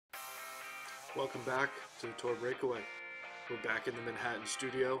Welcome back to the Tour Breakaway. We're back in the Manhattan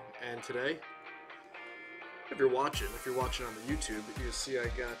studio, and today, if you're watching on the YouTube, you see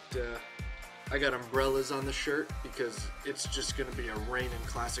I got umbrellas on the shirt because it's just going to be a rain and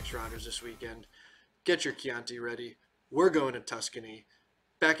classics riders this weekend. Get your Chianti ready. We're going to Tuscany,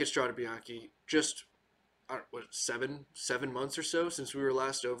 back at Strade Bianche. Just what, seven months or so since we were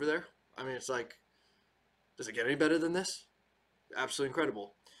last over there. I mean, it's like, does it get any better than this? Absolutely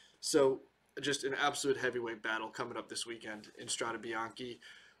incredible. So, just an absolute heavyweight battle coming up this weekend in Strade Bianche.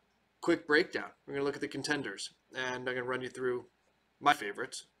 Quick breakdown. We're going to look at the contenders, and I'm going to run you through my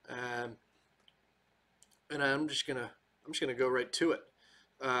favorites. And I'm just gonna go right to it.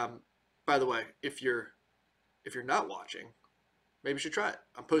 By the way, if you're not watching, maybe you should try it.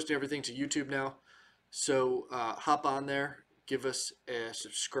 I'm posting everything to YouTube now, so hop on there, give us a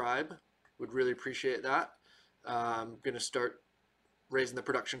subscribe. Would really appreciate that. I'm gonna start raising the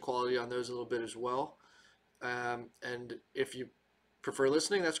production quality on those a little bit as well. And if you prefer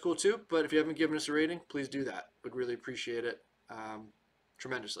listening, that's cool too. But if you haven't given us a rating, please do that. Would really appreciate it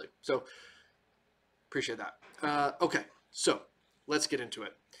tremendously. So appreciate that. Okay, so let's get into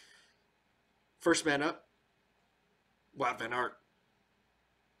it. First man up, Wout van Aert.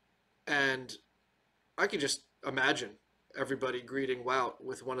 And I can just imagine everybody greeting Wout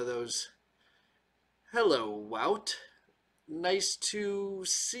with one of those, "Hello, Wout. Nice to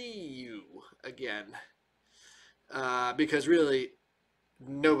see you again." Because really,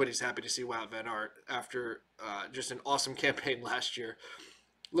 nobody's happy to see Wout van Aert after just an awesome campaign last year.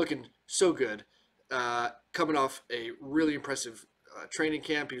 Looking so good. Coming off a really impressive training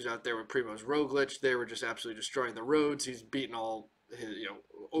camp. He was out there with Primož Roglic. They were just absolutely destroying the roads. He's beaten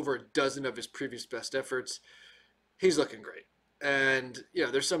over a dozen of his previous best efforts. He's looking great. And,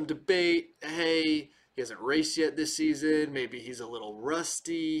 there's some debate. Hey, he hasn't raced yet this season. Maybe he's a little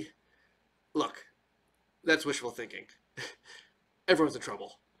rusty. Look, that's wishful thinking. Everyone's in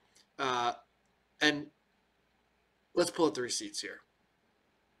trouble. And let's pull out the receipts here.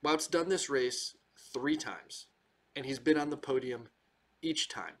 Wout's done this race 3 times, and he's been on the podium each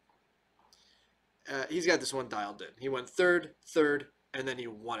time. He's got this one dialed in. He went third, and then he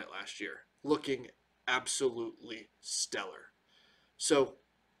won it last year, looking absolutely stellar. So,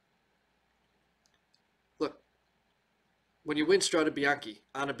 look, when you win Strade Bianche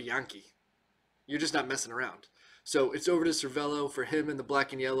on a Bianchi, you're just not messing around. So it's over to Cervelo for him in the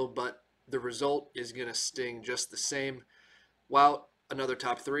black and yellow, but the result is going to sting just the same. Wout, another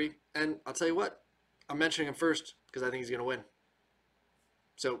top 3, and I'll tell you what, I'm mentioning him first because I think he's going to win.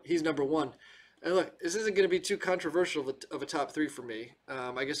 So he's number 1. And look, this isn't going to be too controversial of a top 3 for me.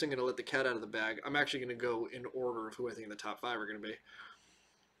 I guess I'm going to let the cat out of the bag. I'm actually going to go in order of who I think the top 5 are going to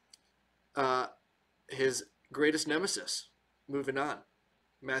be. His greatest nemesis, moving on,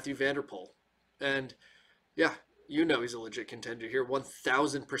 Mathieu van der Poel. And yeah, he's a legit contender here.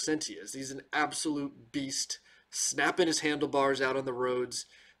 1,000% he is. He's an absolute beast, snapping his handlebars out on the roads.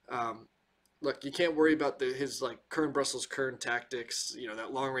 Look, you can't worry about his Kern Brussels Kern tactics,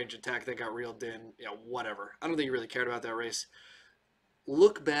 that long range attack that got reeled in, whatever. I don't think he really cared about that race.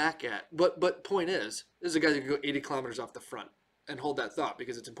 Look back at, but point is, this is a guy that can go 80 kilometers off the front, and hold that thought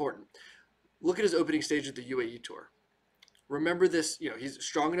because it's important. Look at his opening stage at the UAE Tour. Remember this, he's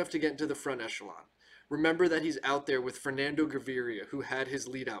strong enough to get into the front echelon. Remember that he's out there with Fernando Gaviria, who had his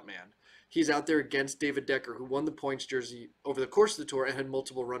lead-out man. He's out there against David Decker, who won the points jersey over the course of the tour and had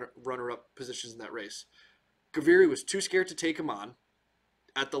multiple runner-up positions in that race. Gaviria was too scared to take him on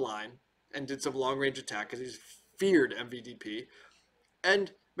at the line and did some long-range attack because he's feared MVDP.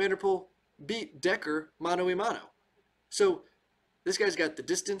 And Van der Poel beat Decker mano a mano. So this guy's got the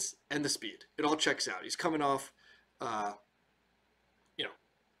distance and the speed. It all checks out. He's coming off,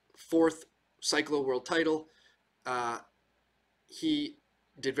 4th Cyclo World title. He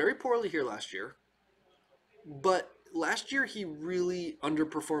did very poorly here last year, but last year he really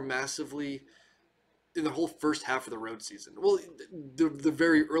underperformed massively in the whole first half of the road season. Well, the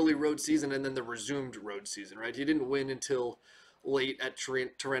very early road season and then the resumed road season, right? He didn't win until late at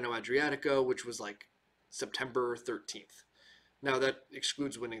Tirreno Adriatico, which was like September 13th. Now that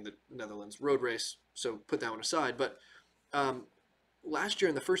excludes winning the Netherlands road race, so put that one aside. But last year,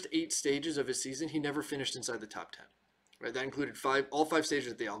 in the first 8 stages of his season, he never finished inside the top 10. Right, that included all 5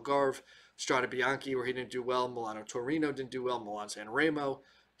 stages at the Algarve, Strade Bianche, where he didn't do well, Milano Torino didn't do well, Milan San Remo.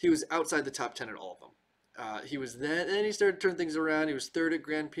 He was outside the top 10 at all of them. He was then he started to turn things around. He was 3rd at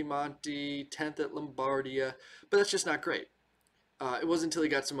Gran Piemonte, 10th at Lombardia, but that's just not great. It wasn't until he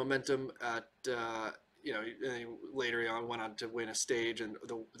got some momentum at later on went on to win a stage and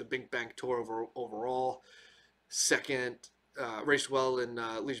the Big Bank Tour overall. 2nd raced well in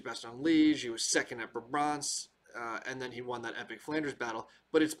Liège-Bastogne-Liège. He was second at Brabants, and then he won that epic Flanders battle.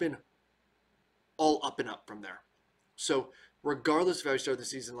 But it's been all up and up from there. So regardless of how he started the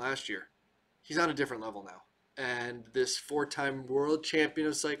season last year, he's on a different level now. And this 4-time world champion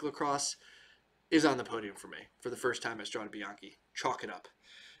of cyclocross is on the podium for me for the first time at Strade Bianche. Chalk it up.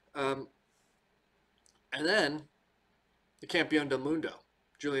 And then the Campione del Mundo,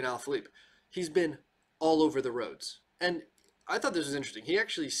 Julian Alaphilippe. He's been all over the roads. And I thought this was interesting. He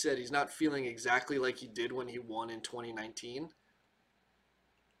actually said he's not feeling exactly like he did when he won in 2019.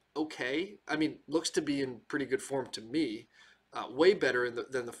 Okay. I mean, looks to be in pretty good form to me. Way better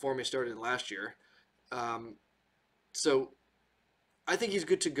than the form he started in last year. So I think he's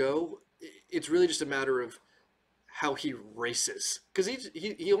good to go. It's really just a matter of how he races. Because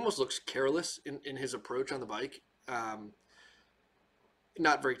he almost looks careless in his approach on the bike.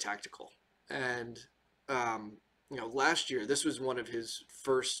 Not very tactical. And, last year, this was one of his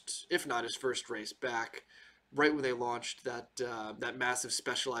first, if not his first race back, right when they launched that massive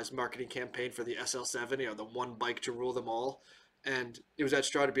specialized marketing campaign for the SL7, the one bike to rule them all. And it was at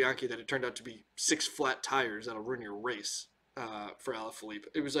Strade Bianche that it turned out to be 6 flat tires that'll ruin your race for Alaphilippe.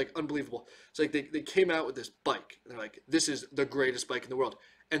 It was like unbelievable. It's like they came out with this bike. And they're like, this is the greatest bike in the world.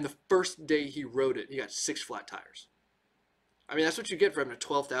 And the first day he rode it, he got 6 flat tires. I mean, that's what you get from a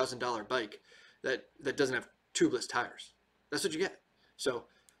 $12,000 bike that doesn't have tubeless tires. That's what you get. So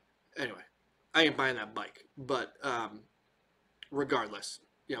anyway, I ain't buying that bike. But regardless,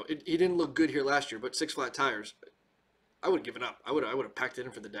 he didn't look good here last year, but 6 flat tires, I would have given up. I would have packed it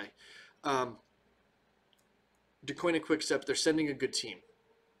in for the day. Deceuninck Quick-Step, they're sending a good team,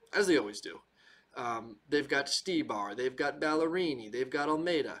 as they always do. They've got Stibar, they've got Ballerini, they've got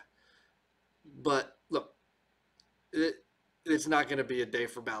Almeida. But look, it's not going to be a day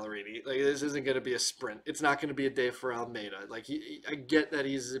for Ballerini. Like, this isn't going to be a sprint. It's not going to be a day for Almeida. Like, I get that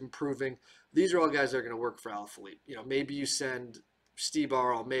he's improving. These are all guys that are going to work for Alaphilippe. Maybe you send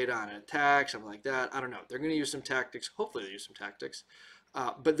Stibar, Almeida on an attack, something like that. I don't know. They're going to use some tactics. Hopefully they use some tactics.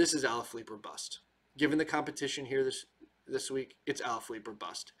 But this is Alaphilippe or bust. Given the competition here this week, it's Alaphilippe or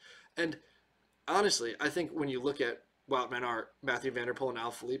bust. And honestly, I think when you look at Wout van Aert, Mathieu van der Poel, and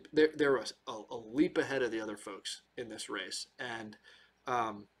Alaphilippe, they're a leap ahead of the other folks in this race. And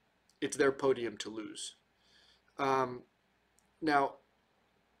it's their podium to lose. Now,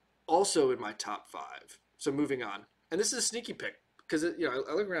 also in my top 5, so moving on, and this is a sneaky pick, because I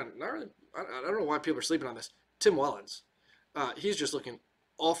look around, I don't know why people are sleeping on this. Tim Wellens, he's just looking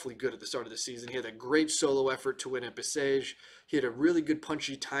awfully good at the start of the season. He had a great solo effort to win at Bessèges. He had a really good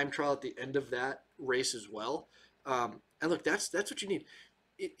punchy time trial at the end of that race as well. And look, that's what you need.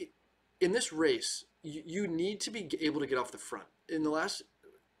 In this race, you need to be able to get off the front. In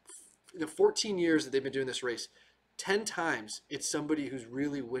the 14 years that they've been doing this race, 10 times it's somebody who's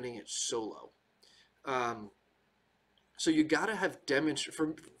really winning it solo. So you got to have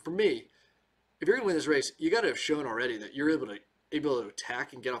demonstrated. For me, if you're going to win this race, you got to have shown already that you're able to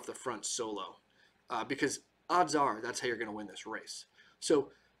attack and get off the front solo, because odds are that's how you're going to win this race.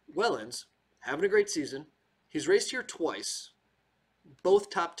 So Wellens, having a great season. He's raced here twice, both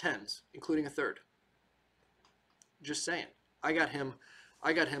top 10s, including a third. Just saying. I got him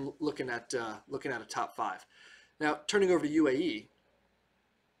looking at a top 5. Now, turning over to UAE.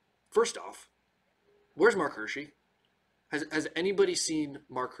 First off, where's Mark Hirschi? Has anybody seen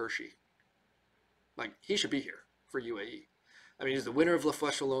Mark Hirschi? Like, he should be here for UAE. I mean, he's the winner of La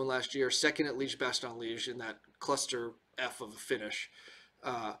Flèche Wallonne last year, second at Liège-Bastogne-Liège in that cluster F of a finish.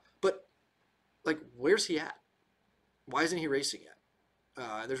 But, like, where's he at? Why isn't he racing yet?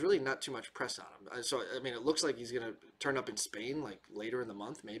 There's really not too much press on him. So, I mean, it looks like he's going to turn up in Spain, like, later in the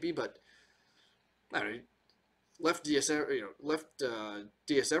month, maybe. But, I don't know, left DSM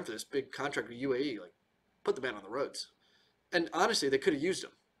for this big contract with UAE. Like, put the man on the roads. And, honestly, they could have used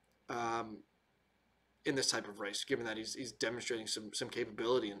him. In this type of race, given that he's demonstrating some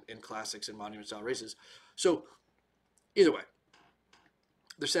capability in classics and monument-style races. So, either way,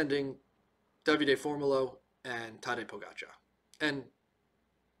 they're sending Davide Formulo and Tadej Pogacar. And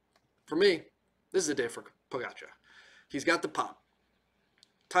for me, this is a day for Pogacar. He's got the pop.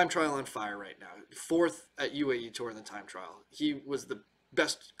 Time trial on fire right now. 4th at UAE Tour in the time trial. He was the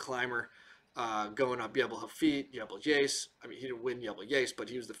best climber going up Jebel Hafid, Jebel Yace. I mean, he didn't win Jebel Yace, but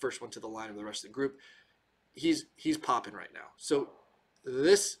he was the first one to the line of the rest of the group. He's popping right now. So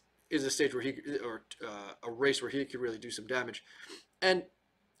this is a stage where a race where he could really do some damage. And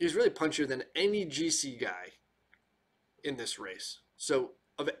he's really punchier than any GC guy in this race. So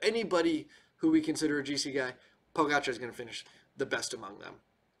of anybody who we consider a GC guy, Pogacar is going to finish the best among them.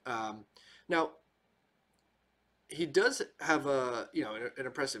 Now, he does have a an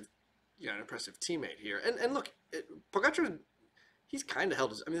impressive teammate here. And look, Pogacar, he's kind of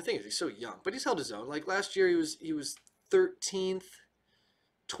held his. I mean, the thing is, he's so young, but he's held his own. Like last year, he was 13th,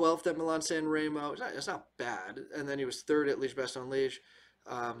 12th at Milan San Remo. It's not bad. And then he was third at Liège Bastogne Liège.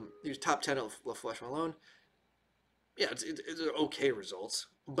 He was top 10 at La Flèche Wallonne. Yeah, it's okay results.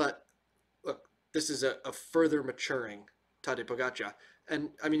 But look, this is a further maturing Tadej Pogacar. And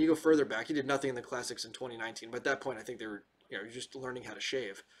I mean, you go further back, he did nothing in the classics in 2019. But at that point, I think they were just learning how to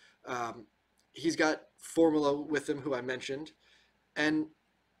shave. He's got Formula with him, who I mentioned. And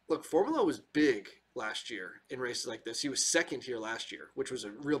look, Formula was big last year in races like this. He was second here last year, which was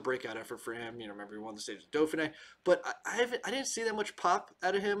a real breakout effort for him. Remember he won the stage of Dauphiné. But I didn't see that much pop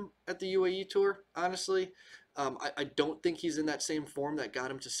out of him at the UAE Tour, honestly. I don't think he's in that same form that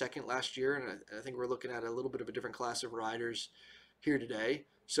got him to second last year, and I think we're looking at a little bit of a different class of riders here today.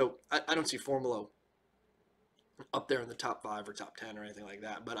 So I don't see Formula up there in the top 5 or top 10 or anything like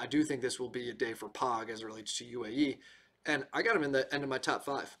that. But I do think this will be a day for Pog as it relates to UAE. And I got him in the end of my top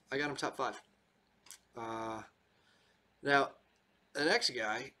 5. I got him top 5. Now, the next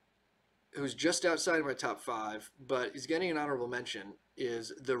guy who's just outside of my top 5, but he's getting an honorable mention,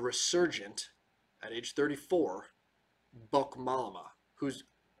 is the resurgent, at age 34, Bauke Mollema, who's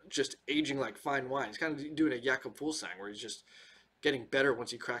just aging like fine wine. He's kind of doing a Jakob Fuglsang, where he's just getting better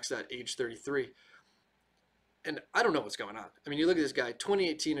once he cracks that age 33. And I don't know what's going on. I mean, you look at this guy,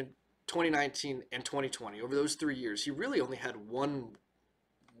 2018 and 2019 and 2020. Over those 3 years, he really only had one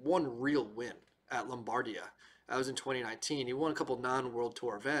real win at Lombardia. That was in 2019. He won a couple non-World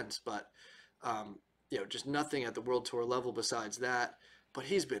Tour events, but just nothing at the World Tour level besides that. But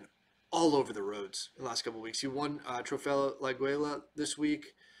he's been all over the roads in the last couple of weeks. He won Trofeo Laiguela this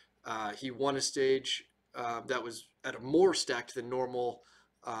week. He won a stage that was at a more stacked than normal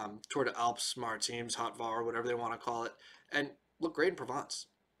Tour de Alpes Maritimes, Hot Var, whatever they want to call it, and looked great in Provence.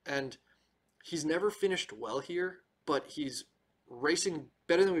 And he's never finished well here, but he's racing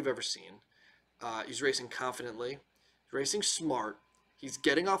better than we've ever seen. He's racing confidently, he's racing smart, he's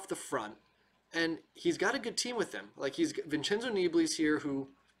getting off the front, and he's got a good team with him. Like, he's Vincenzo Nibli's here, who,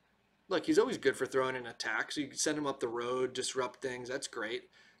 look, he's always good for throwing an attack, so you can send him up the road, disrupt things. That's great.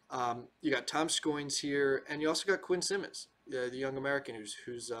 You got Tom Scoynes here, and you also got Quinn Simmons, the young American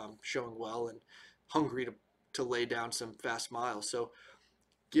who's showing well and hungry to lay down some fast miles. So,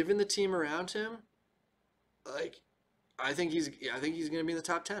 given the team around him, like, I think he's going to be in the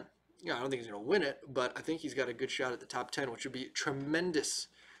top 10. I don't think he's going to win it, but I think he's got a good shot at the top 10, which would be a tremendous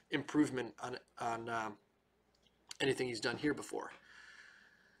improvement on anything he's done here before.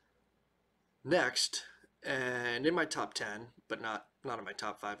 Next, and in my top 10, but not in my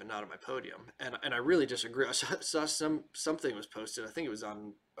top 5 and not on my podium, and I really disagree. I saw something was posted. I think it was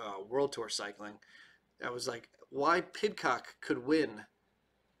on World Tour Cycling. I was like, why Pidcock could win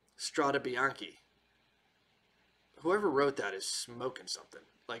Strade Bianche. Whoever wrote that is smoking something.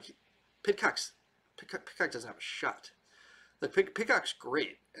 Like, Pidcock doesn't have a shot. Like, Pidcock's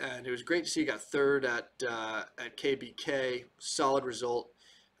great, and it was great to see he got third at KBK. Solid result.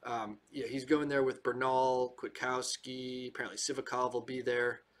 He's going there with Bernal, Kwiatkowski. Apparently Sivakov will be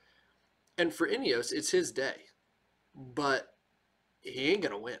there. And for Ineos, it's his day, but he ain't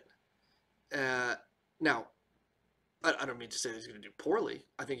gonna win. Now, I don't mean to say that he's going to do poorly.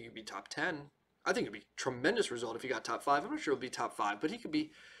 I think he could be top 10. I think it'd be a tremendous result if he got top 5. I'm not sure it'll be top 5, but he could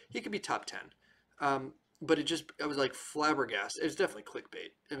be top 10. But I was like flabbergasted. It's definitely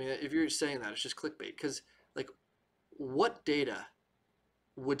clickbait. I mean, if you're saying that, it's just clickbait. Because, like, what data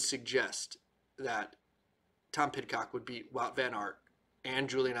would suggest that Tom Pidcock would beat Wout van Aert and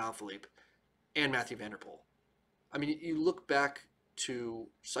Julian Alaphilippe and Mathieu van der Poel? I mean, you look back to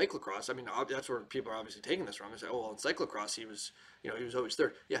cyclocross. I mean, that's where people are obviously taking this from. They say, oh, well, in cyclocross, he was always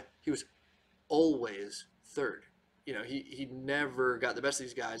third. Yeah, he was always third. He never got the best of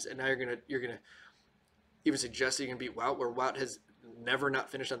these guys, and now you're gonna even suggest that you can beat Wout, where Wout has never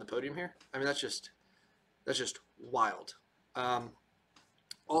not finished on the podium here. I mean, that's just wild.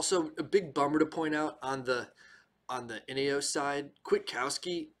 Also, a big bummer to point out on the Ineos side,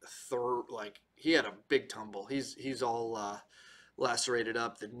 Kwiatkowski, he had a big tumble. He's all lacerated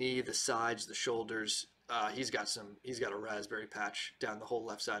up, the knee, the sides, the shoulders. He's got a raspberry patch down the whole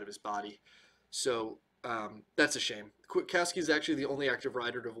left side of his body. So that's a shame. Kwiatkowski is actually the only active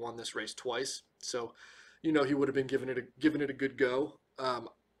rider to have won this race twice. So, he would have been given it a good go. I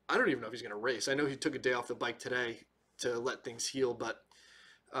don't even know if he's going to race. I know he took a day off the bike today to let things heal, but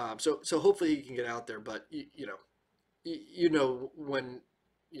so hopefully he can get out there. But when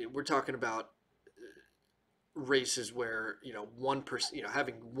we're talking about races where 1%,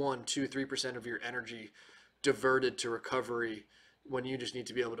 having 1, 2, 3% of your energy diverted to recovery when you just need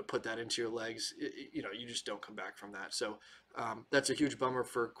to be able to put that into your legs. You just don't come back from that. So that's a huge bummer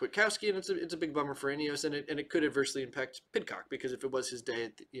for Kwiatkowski, and it's a big bummer for Ineos, and it could adversely impact Pidcock, because if it was his day,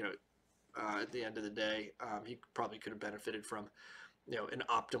 at the end of the day, he probably could have benefited from an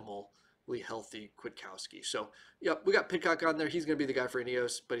optimally healthy Kwiatkowski. So yep, we got Pidcock on there. He's going to be the guy for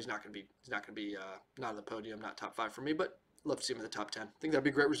Ineos, but he's not going to be not on the podium, not top 5 for me, but love to see him in the top 10. I think that'd be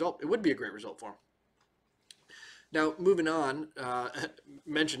a great result. It would be a great result for him. Now, moving on,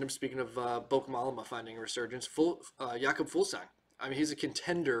 mentioned him, speaking of Bauke Mollema finding a resurgence, Jakob Fuglsang. I mean, he's a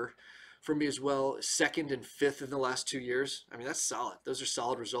contender for me as well, 2nd and 5th in the last 2 years. I mean, that's solid. Those are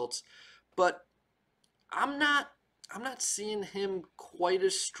solid results. But I'm not seeing him quite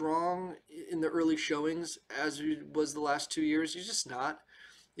as strong in the early showings as he was the last 2 years. He's just not.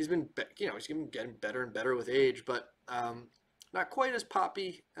 He's been getting better and better with age, but not quite as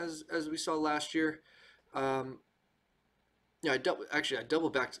poppy as we saw last year. I double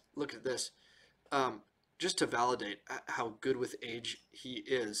back to look at this just to validate how good with age he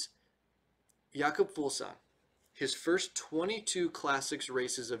is. Jakob Fuglsang, his first 22 Classics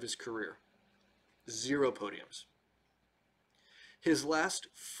races of his career, 0 podiums. His last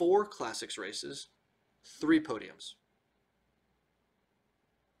 4 Classics races, 3 podiums.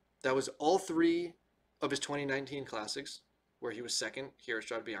 That was all 3 of his 2019 Classics, where he was 2nd here at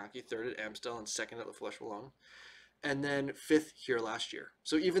Strade Bianche, 3rd at Amstel, and 2nd at La Flèche Wallonne, and then 5th here last year.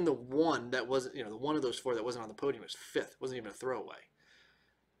 So even the one that wasn't, the one of those 4 that wasn't on the podium was 5th, wasn't even a throwaway.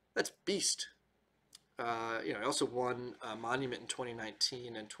 That's beast. He also won Monument in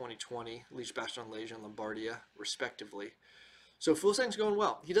 2019 and 2020, Liège-Bastogne-Liège and Lombardia, respectively. So Fuglsang's going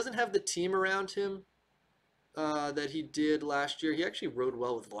well. He doesn't have the team around him that he did last year. He actually rode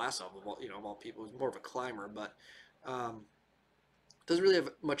well with Vlasov, of all people. He's more of a climber, but doesn't really have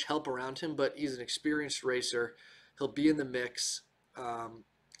much help around him. But he's an experienced racer. He'll be in the mix.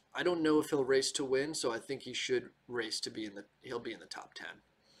 I don't know if he'll race to win, so I think he should race to be he'll be in the top 10.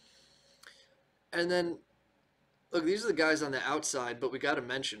 And then, look, these are the guys on the outside, but we got to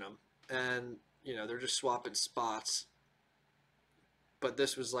mention them. And, they're just swapping spots. But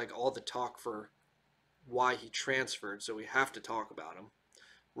this was like all the talk for why he transferred, so we have to talk about him.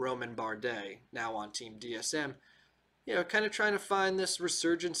 Romain Bardet, now on Team DSM, kind of trying to find this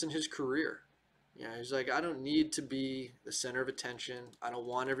resurgence in his career. He's like, I don't need to be the center of attention. I don't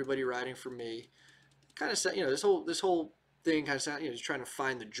want everybody riding for me. Kind of, this whole thing kind of sound, he's trying to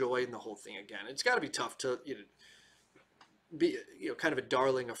find the joy in the whole thing again. It's got to be tough to be kind of a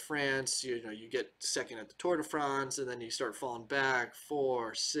darling of France. You get 2nd at the Tour de France, and then you start falling back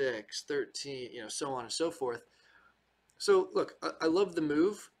 4, 6, 13, so on and so forth. So look, I love the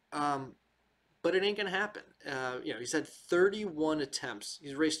move, but it ain't gonna happen. He's had 31 attempts.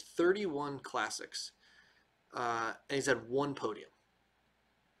 He's raced 31 Classics, and he's had 1 podium.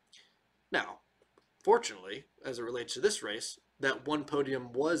 Now, fortunately, as it relates to this race, that 1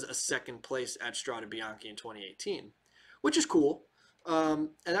 podium was a 2nd place at Strade Bianche in 2018, which is cool. And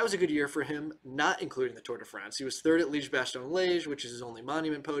that was a good year for him, not including the Tour de France. He was 3rd at Liège-Bastogne-Liège, which is his only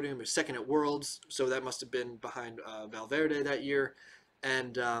Monument podium. He was 2nd at Worlds, so that must have been behind Valverde that year.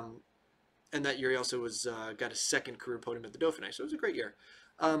 And that year he also got his 2nd career podium at the Dauphiné, so it was a great year.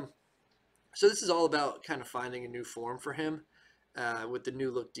 So this is all about kind of finding a new form for him with the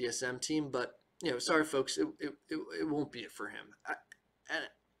new look DSM team. But sorry folks, it won't be it for him. And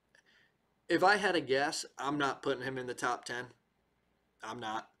if I had a guess, I'm not putting him in the top 10. I'm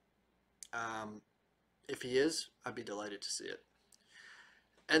not. If he is, I'd be delighted to see it.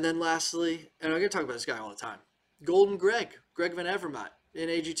 And then lastly, and I'm going to talk about this guy all the time, Golden Greg Van Avermaet in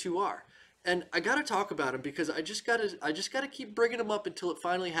AG2R. And I got to talk about him because I just got to keep bringing him up until it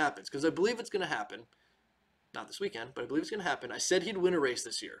finally happens, because I believe it's going to happen. Not this weekend, but I believe it's going to happen. I said he'd win a race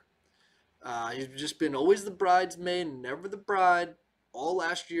this year. He's just been always the bridesmaid, never the bride. All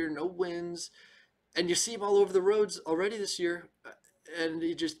last year, no wins. And you see him all over the roads already this year. And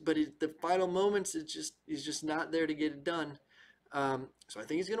the final moments, he's just not there to get it done. So I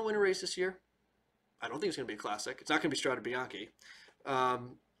think he's going to win a race this year. I don't think it's going to be a Classic. It's not going to be Strade Bianche.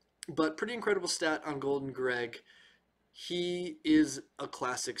 But pretty incredible stat on Golden Greg. He is a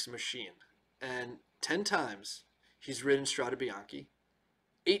Classics machine. And 10 times he's ridden Strade Bianche.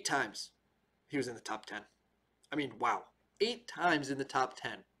 8 times he was in the top 10. I mean, wow. 8 times in the top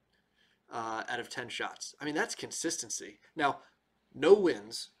 10 out of 10 shots. I mean, that's consistency. Now, no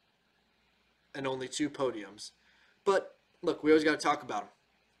wins and only 2 podiums. But, look, we always got to talk about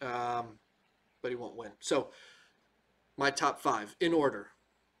him. But he won't win. So, my top 5 in order.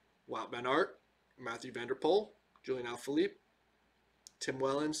 Wout van Aert, Mathieu van der Poel, Julian Alaphilippe, Tim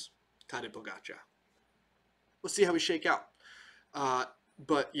Wellens, Tadej Pogacar. we'll see how we shake out.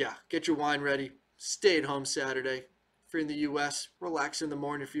 But yeah, get your wine ready. Stay at home Saturday. If you're in the U.S., relax in the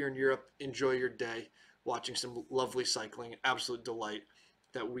morning. If you're in Europe, enjoy your day watching some lovely cycling. Absolute delight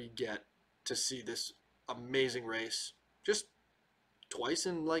that we get to see this amazing race just twice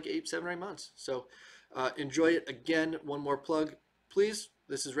in like 7 or 8 months. So enjoy it. Again, one more plug, please.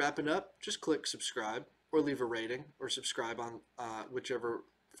 This is wrapping up. Just click subscribe or leave a rating or subscribe on whichever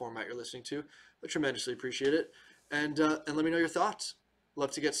format you're listening to. I tremendously appreciate it. And let me know your thoughts.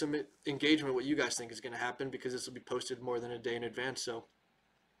 Love to get some engagement, what you guys think is going to happen, because this will be posted more than a day in advance. So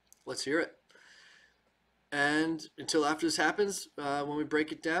let's hear it. And until after this happens, when we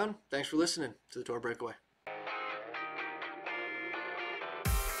break it down, thanks for listening to the Tour Breakaway.